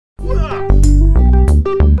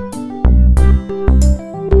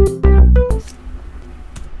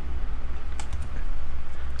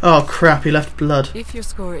Oh crap, he left blood. If your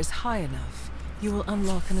score is high enough, you will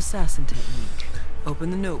unlock an assassin technique. Open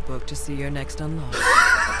the notebook to see your next unlock.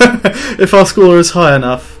 If our score is high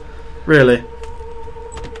enough. Really?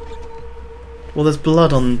 Well, there's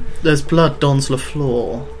blood on the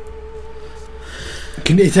floor.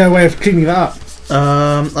 Is there a way of cleaning that up?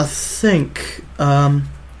 I think. Well,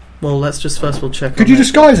 let's just first of all check. Could you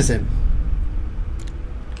disguise as him?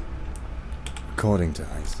 According to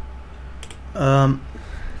Ice.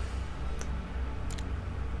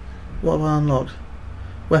 What have I unlocked?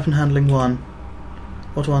 Weapon handling 1.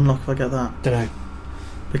 What do I unlock if I get that? Don't know.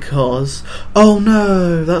 Because oh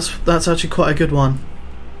no, that's actually quite a good one.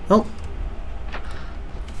 Oh.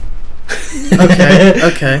 Okay. You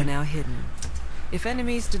Okay. are now hidden. If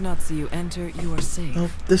enemies did not see you enter, you are safe. Oh,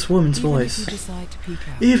 this woman's Even voice. If you decide to peek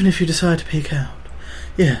out. Even if you decide to peek out.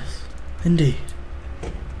 Yes, indeed.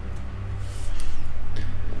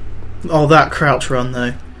 Oh, that crouch run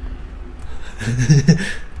though.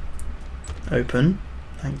 Open.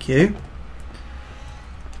 Thank you.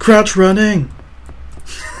 Crouch running!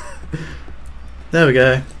 There we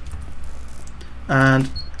go. And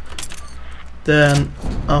then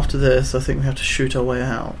after this, I think we have to shoot our way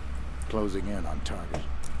out. Closing in on target.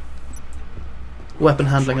 Weapon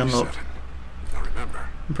handling 47. unlocked. Now remember.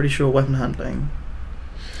 I'm pretty sure weapon handling.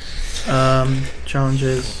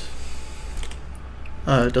 Challenges.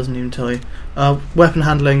 Oh, it doesn't even tell you. Weapon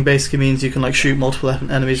handling basically means you can like shoot multiple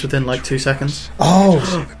enemies within like 2 seconds. Oh!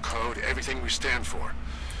 The code, everything we stand for.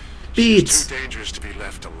 Beats. It's too dangerous to be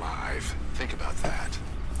left alive. Think about that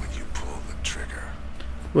when you pull the trigger.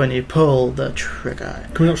 When you pull the trigger.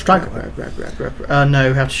 Can we not strike her? No,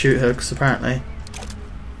 we have to shoot her because apparently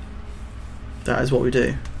that is what we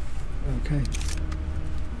do. Okay.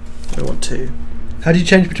 We want to. How do you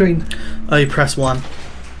change between? Oh, you press 1.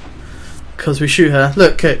 Because we shoot her.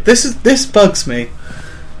 Look, okay, this bugs me.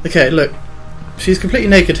 Okay, look. She's completely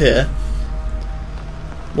naked here.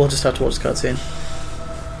 We'll just have to watch the cutscene.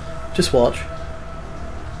 Just watch.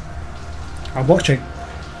 I'm watching.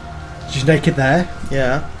 She's naked there.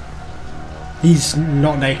 Yeah. He's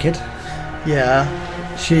not naked. Yeah.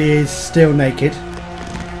 She is still naked.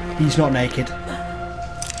 He's not naked.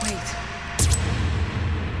 Wait.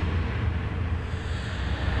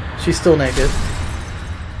 She's still naked.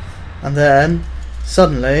 And then,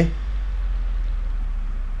 suddenly...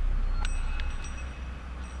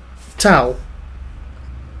 Towel.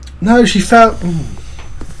 No, she fell.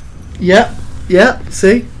 Yeah. Yeah.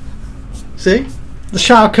 See? See? The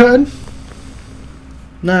shower curtain.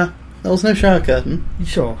 Nah. There was no shower curtain. You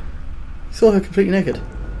sure? You saw her completely naked.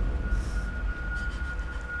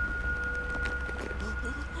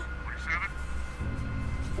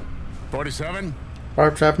 47?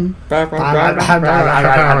 47?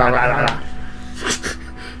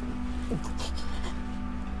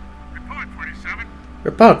 Report, 47.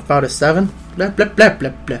 Report 47. Blah blah blah blah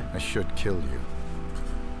blah. I should kill you.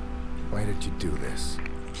 Why did you do this?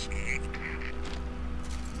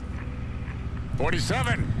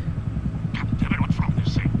 47! Damn it, what's wrong with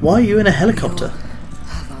this thing? Why are you in a helicopter?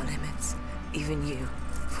 Have our limits. Even you,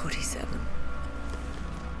 47.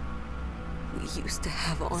 We used to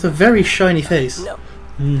have on. It's a very shiny face. No.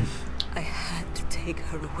 Mm. I had to take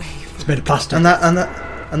her away It's from made of plastic. And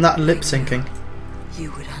that lip syncing.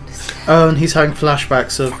 you. Would understand. Oh, and he's having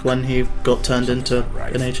flashbacks of when he got turned into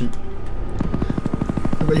an agent.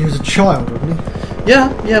 But he was a child, wasn't he?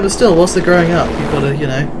 Yeah, but still, whilst they're growing up, you've got to, you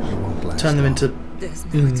know, It won't last turn them long. into There's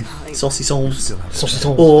no time. saucy souls. Still have Sausage to-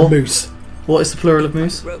 Or- a moose. What is the plural of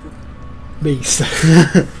moose? Rope. Meese.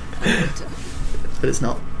 But it's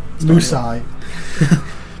not. Moosai.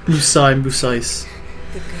 Musai, Musais.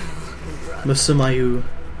 The girl who ran Musumayu.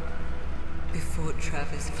 before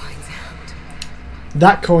Travis finds out.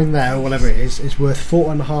 That coin there, or whatever it is worth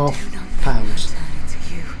 £4.5. Turn into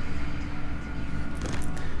you.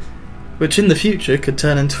 Which in the future could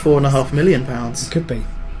turn into £4.5 million. Could be.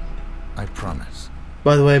 I promise.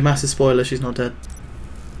 By the way, massive spoiler, she's not dead.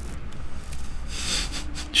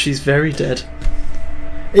 She's very dead.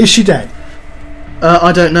 Is she dead?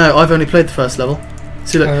 I don't know, I've only played the first level.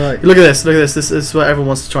 See, look, Alright. look at this, this is where everyone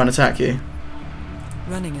wants to try and attack you.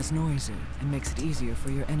 Running is noisy and makes it easier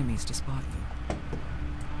for your enemies to spot you.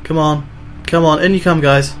 Come on, in you come,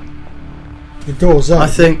 guys. The door's up. I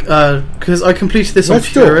think, because I completed this on Where's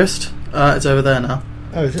the door? Purist, it's over there now.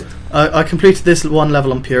 Oh, is it? I completed this one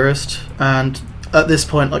level on Purist, and at this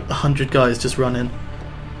point, like 100 guys just run in.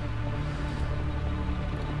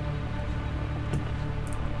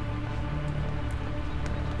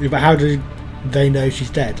 Yeah, but how do they know she's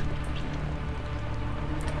dead?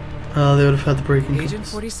 They would have had the breaking Agent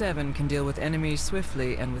glass. 47 can deal with enemies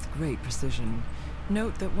swiftly and with great precision.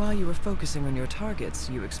 Note that while you are focusing on your targets,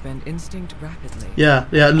 you expend instinct rapidly. Yeah,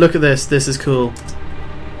 yeah, look at this. This is cool.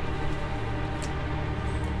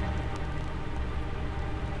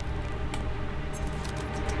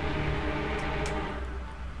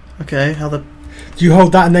 Okay, how the... Do you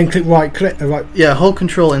hold that and then click right click? Right. Yeah, hold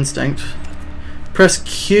control instinct. Press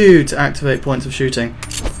Q to activate points of shooting.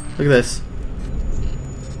 Look at this.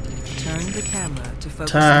 Turn the camera to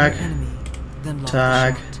focus Tag. on the enemy, then lock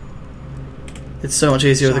Tag. the shot. It's so much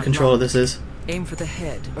easier with the Shot controller locked. this is. Aim for the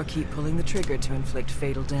head or keep pulling the trigger to inflict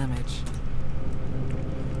fatal damage.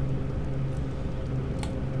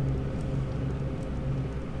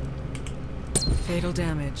 Fatal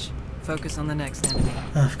damage. Focus on the next enemy.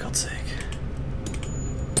 Oh, for God's sake.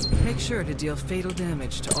 Make sure to deal fatal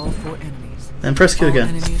damage to all 4 enemies. Then press Q All again.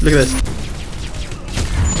 enemies- Look at this.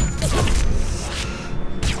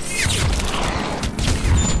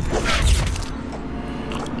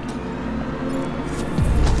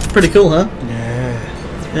 Pretty cool, huh?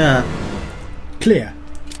 Yeah. Yeah. Clear.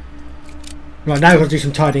 Right, now we've got to do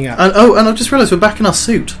some tidying up. And I've just realised we're back in our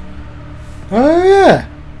suit. Oh yeah.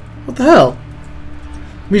 What the hell?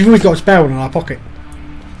 We've always got a spare one in our pocket.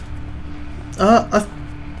 I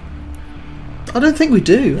don't think we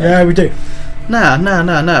do. Yeah, we do.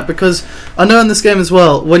 Nah. Because I know in this game as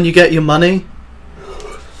well, when you get your money,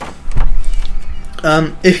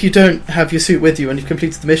 if you don't have your suit with you and you've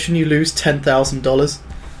completed the mission, you lose $10,000.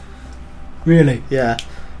 Really? Yeah.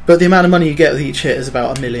 But the amount of money you get with each hit is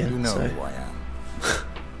about $1 million. You know so. who I am.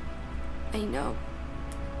 I know.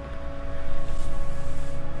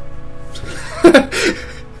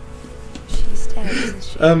 She's dead, isn't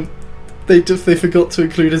she? They forgot to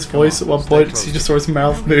include his voice on, at one stay point, close so you to just saw his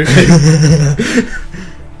mouth moving.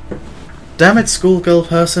 Damn it, schoolgirl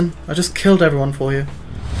person! I just killed everyone for you.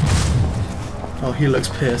 Oh, he looks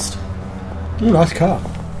pissed. Ooh, nice car.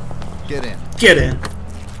 Get in. Get in.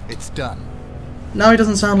 It's done. Now he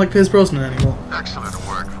doesn't sound like Pierce Brosnan anymore. Excellent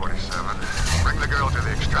work, 47. Bring the girl to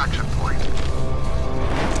the extraction point.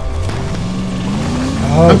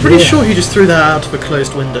 Oh, I'm pretty dear. sure he just threw that out of a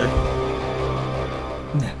closed window.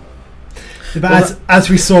 But Well, as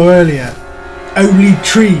we saw earlier, only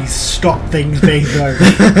trees stop things being blown.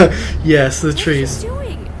 Yes, the What are you trees.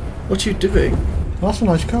 doing? What you doing? Well, that's a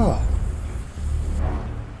nice car.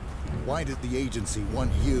 Why did the agency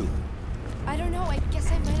want you? I don't know. I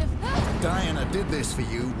guess I might have. Diana did this for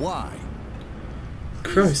you. Why?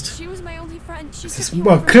 Christ. She was my only friend. She It's, took me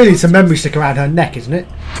well, over clearly and it's a memory stick around her neck, isn't it?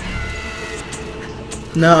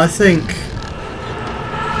 No, I think...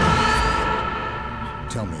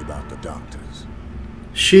 Tell me about the doctors.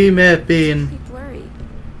 She may have been... really blurry,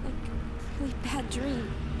 like really bad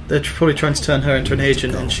dream. They're probably trying to turn her into an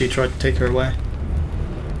agent and she tried to take her away.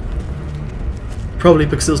 Probably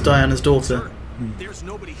because it was Diana's daughter. There's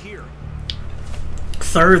nobody here.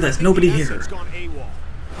 Sir, there's nobody here. Asset's gone AWOL.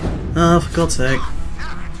 Oh, for God's sake.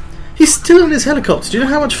 He's still in his helicopter. Do you know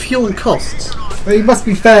how much fuel costs? Well, he must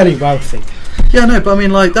be fairly wealthy. Yeah, no, but I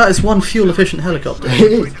mean, like, that is one fuel-efficient helicopter.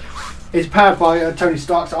 It is. It's powered by Tony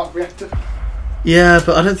Stark's arc reactor. Yeah,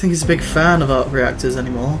 but I don't think he's a big fan of arc reactors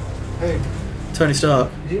anymore. Who? Tony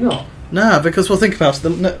Stark. Is he not? Nah, because, well, think about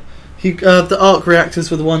it. The arc reactors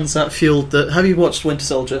were the ones that fueled the... Have you watched Winter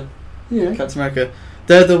Soldier? Yeah. Captain America.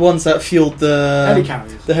 They're the ones that fueled the...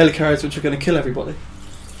 Helicarriers. The helicarriers which are going to kill everybody.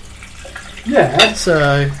 Yeah,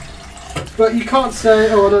 So... but you can't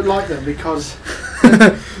say, oh, I don't like them because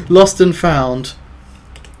Lost and found.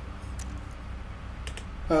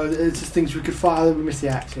 it's just things we could fire. We missed the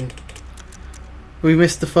axe here. We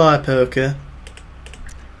missed the fire poker.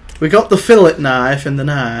 We got the fillet knife in the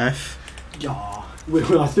knife. Yeah.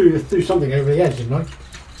 Well, I threw something over the edge, didn't I?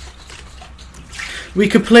 We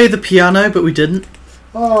could play the piano, but we didn't.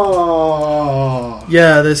 Oh.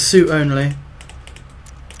 Yeah, there's suit only.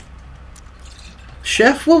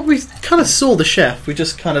 Chef? Well, we kind of saw the chef. We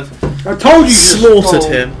just kind of I told you. slaughtered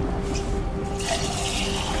him.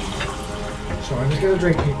 Sorry, I'm just going to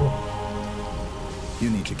drink, people. You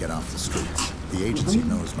need to get off the streets. The agency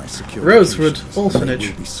knows my security. Rosewood locations. Orphanage.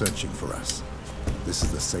 They will be searching for us. This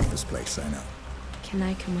is the safest place I know. Can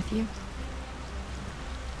I come with you?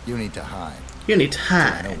 You need to hide. You need to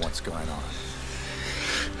I know hide. what's going on.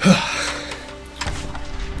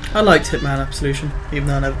 I liked Hitman Absolution, even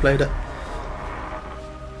though I never played it.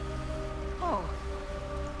 Oh,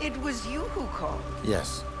 it was you who called.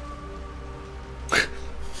 Yes.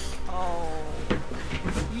 Oh,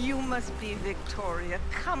 you must be Victoria.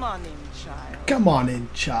 Come on in, child. Come on in,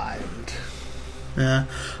 child. Yeah,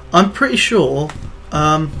 I'm pretty sure,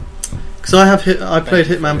 because I played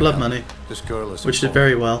Hitman Blood Money, This girl is which did important.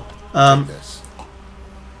 very well. Take this.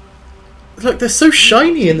 Look, they're so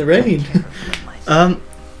shiny in the rain.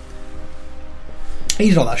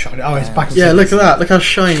 He's not that shiny. Oh, it's back. Yeah, look at that. Look how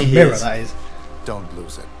shiny he Mirror is. that is. Don't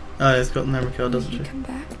lose it. Oh, it's got the memory card, doesn't she? Come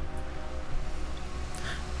back.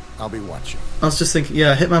 I'll be watching. I was just thinking,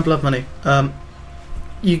 yeah, Hitman Blood Money.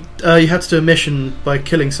 You had to do a mission by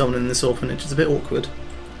killing someone in this orphanage. It's a bit awkward,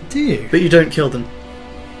 Do you? but you don't kill them.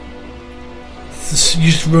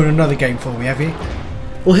 You just ruined another game for me, have you?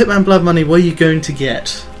 Well, Hitman Blood Money, what are you going to get?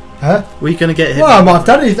 Huh? Were you going to get Hitman? Well, I might have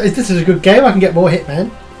done it. If this is a good game, I can get more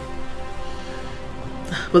Hitman.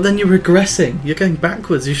 But then you're regressing. You're going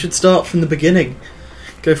backwards. You should start from the beginning.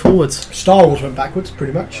 Go forwards. Star Wars went backwards,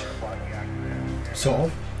 pretty much. Sort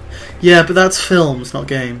of. Yeah, but that's films, not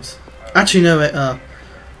games. Actually, no,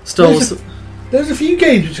 Star Wars... There's a few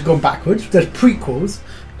games which have gone backwards. There's prequels.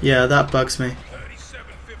 Yeah, that bugs me.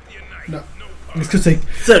 No. It's because they...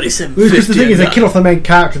 37. Because the thing is, they kill off the main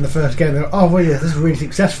character in the first game. They go, oh, well, yeah, this is really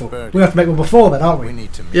successful. We have to make one before then, aren't We we?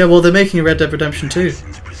 need to meet. Yeah, well, they're making a Red Dead Redemption 2.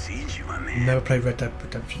 Never played Red Dead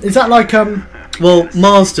Redemption. Is that like, Well,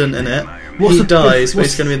 Marsden in it. What's He the- dies, but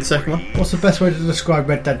what's- he's going to be in the second one. what's the best way to describe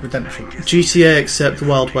Red Dead Redemption? GTA except the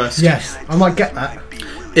Wild West. Yes, I might get that.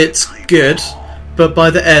 It's good, but by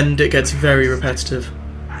the end it gets very repetitive.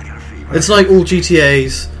 It's like all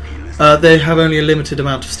GTAs. They have only a limited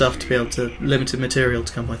amount of stuff to be able to... limited material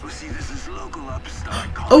to come with.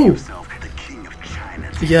 Oh!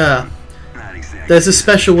 Yeah. There's a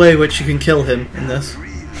special way which you can kill him in this.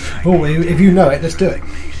 Oh, if you know it, let's do it.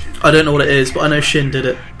 I don't know what it is, but I know Shin did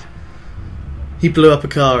it. He blew up a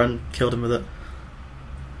car and killed him with it.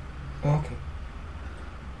 Okay.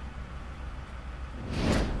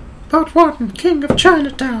 Part 1, King of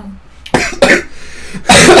Chinatown.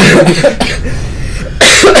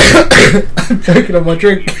 I'm choking on my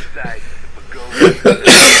drink.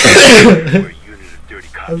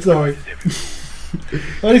 I'm sorry.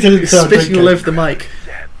 I need to Spitting all over the mic.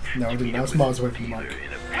 No, I didn't. I was miles away from the mic.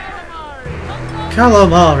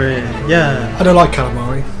 Calamari, yeah. I don't like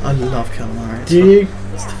calamari. I love calamari. Do you?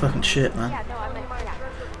 It's the fucking shit, man.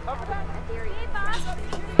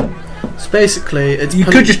 So basically, it's... You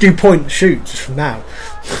could just do point and shoot just from now.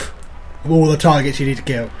 All the targets you need to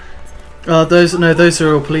kill. those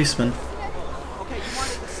are all policemen. Okay, you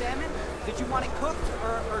wanted the salmon? Did you want it cooked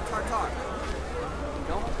or tartare?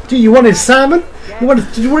 No? Do you wanted salmon? You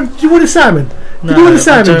wanted salmon? No, Did you want a I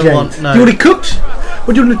salmon, don't James? want- no. Do you want it cooked?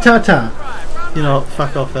 Or do you want a tartare? You know what,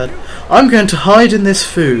 fuck off, Ed. I'm going to hide in this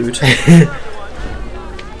food.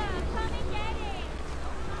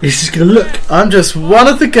 He's just gonna look. I'm just one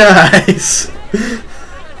of the guys.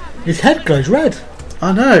 His head glows red.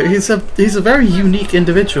 I know, he's a very unique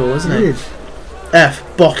individual, isn't He he? is. F,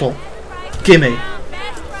 bottle. Gimme.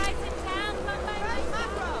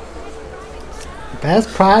 Best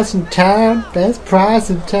prize in town. Best prize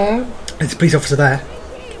in town. There's a police officer there.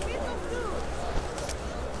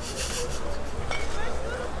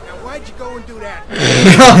 Now why'd you go and do that?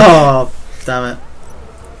 Oh, damn it.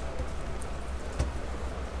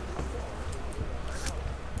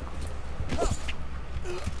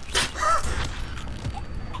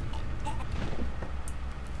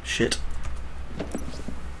 Shit.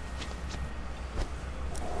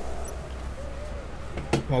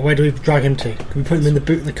 Well, where do we drag him to? Can we put him in the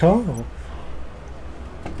boot of the car? Or?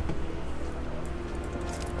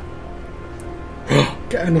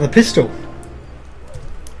 Get another pistol.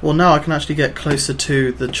 Well, now I can actually get closer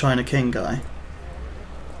to the China King guy.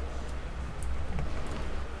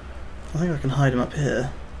 I think I can hide him up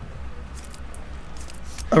here.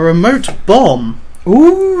 A remote bomb.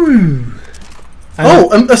 Ooh.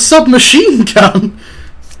 A submachine gun.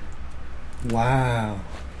 Wow.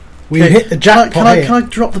 We Okay, hit the jackpot Can I here.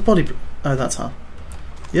 drop the body? Oh, that's how.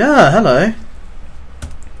 Yeah, hello.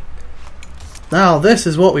 Now this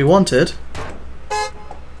is what we wanted.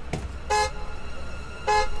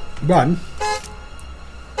 Run.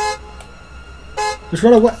 Just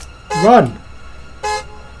run away. Run.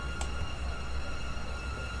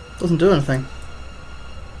 Doesn't do anything.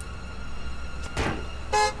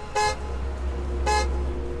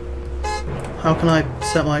 How can I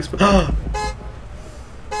set my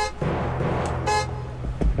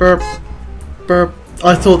Burp. Burp.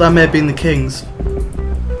 I thought that may have been the king's.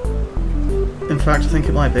 In fact, I think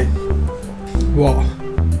it might be. What?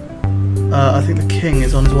 I think the king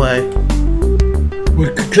is on his way.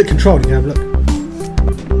 We'll click control and you can have a look.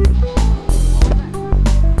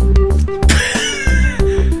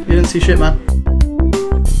 You didn't see shit, man.